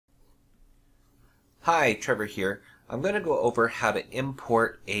Hi, Trevor here. I'm going to go over how to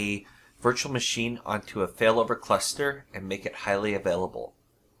import a virtual machine onto a failover cluster and make it highly available.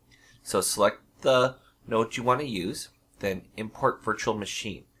 So select the node you want to use, then import virtual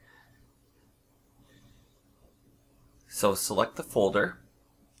machine. So select the folder.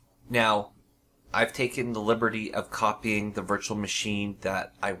 Now, I've taken the liberty of copying the virtual machine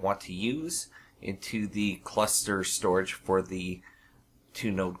that I want to use into the cluster storage for the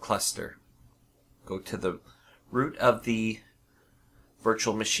 2-node cluster. Go to the root of the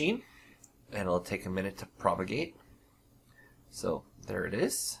virtual machine and it'll take a minute to propagate. So there it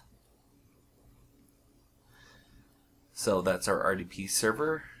is. So that's our RDP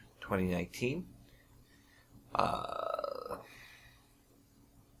server 2019.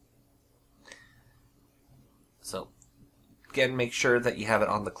 So again, make sure that you have it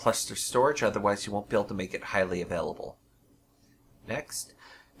on the cluster storage, otherwise you won't be able to make it highly available. Next.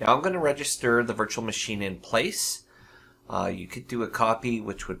 Now I'm going to register the virtual machine in place. You could do a copy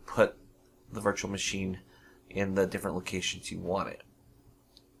which would put the virtual machine in the different locations you want it.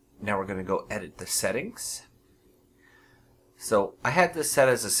 Now we're going to go edit the settings. So I had this set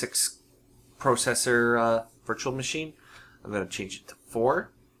as a 6 processor virtual machine. I'm going to change it to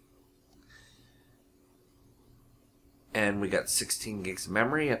 4. And we got 16 gigs of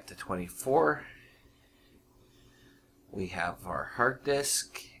memory up to 24. We have our hard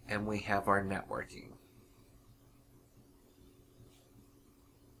disk and we have our networking.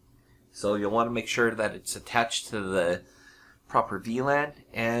 So you'll want to make sure that it's attached to the proper VLAN,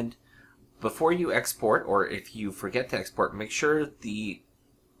 and before you export, or if you forget to export, make sure the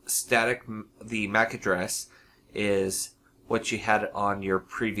MAC address is what you had on your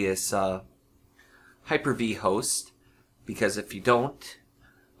previous Hyper-V host, because if you don't,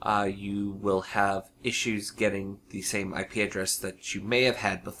 you will have issues getting the same IP address that you may have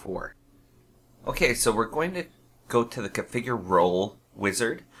had before. Okay, so we're going to go to the configure role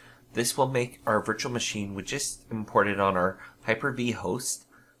wizard. This will make our virtual machine, we just imported on our Hyper-V host,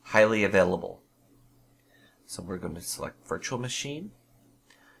 highly available. So we're going to select virtual machine.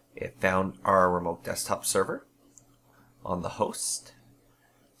 It found our remote desktop server on the host.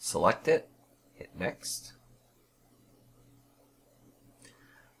 Select it, hit next.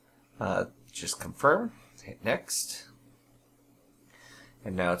 Just confirm, hit next.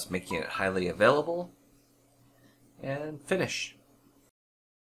 And now it's making it highly available. And finish.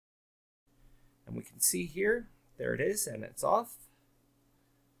 And we can see here, there it is, and it's off.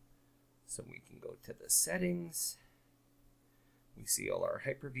 So we can go to the settings. We see all our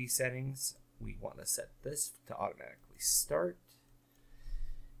Hyper-V settings. We want to set this to automatically start.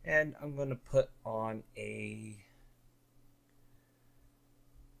 And I'm going to put on a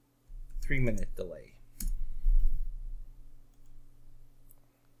 3-minute delay.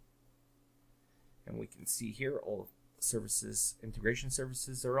 And we can see here all services, integration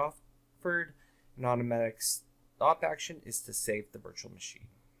services are offered. An automatic stop action is to save the virtual machine.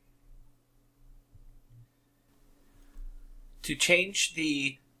 To change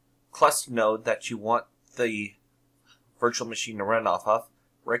the cluster node that you want the virtual machine to run off of,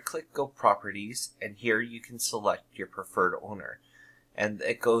 right-click, go Properties, and here you can select your preferred owner. And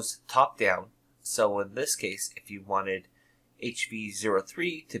it goes top-down, so in this case, if you wanted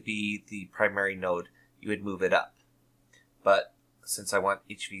HV03 to be the primary node, you would move it up. But since I want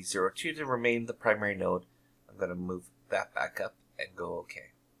HV02 to remain the primary node, I'm going to move that back up and go OK.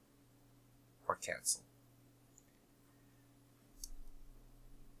 Or cancel.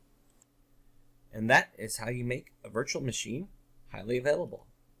 And that is how you make a virtual machine highly available.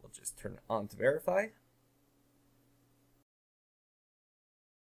 We'll just turn it on to verify.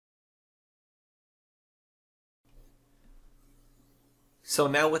 So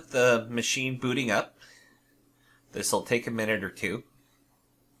now with the machine booting up, this will take a minute or two.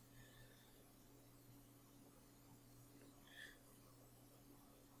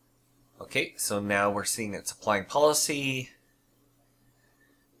 Okay, so now we're seeing it's applying policy.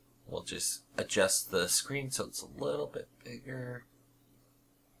 We'll just adjust the screen so it's a little bit bigger.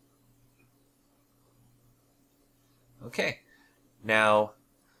 Okay, now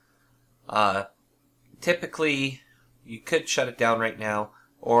typically you could shut it down right now,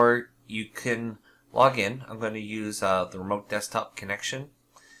 or you can log in. I'm going to use the remote desktop connection.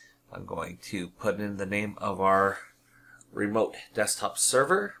 I'm going to put in the name of our remote desktop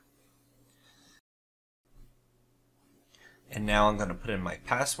server. And now I'm going to put in my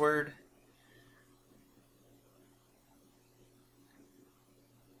password.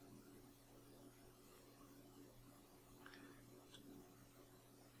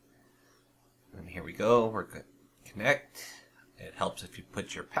 And here we go. We're good. Connect. It helps if you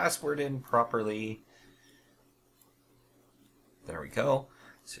put your password in properly. There we go.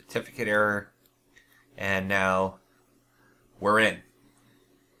 Certificate error. And now we're in.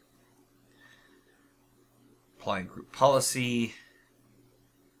 Applying group policy.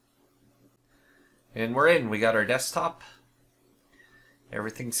 And we're in. We got our desktop.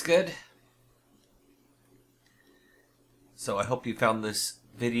 Everything's good. So I hope you found this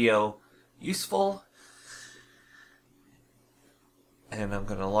video useful. And I'm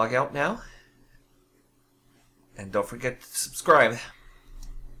going to log out now. And don't forget to subscribe.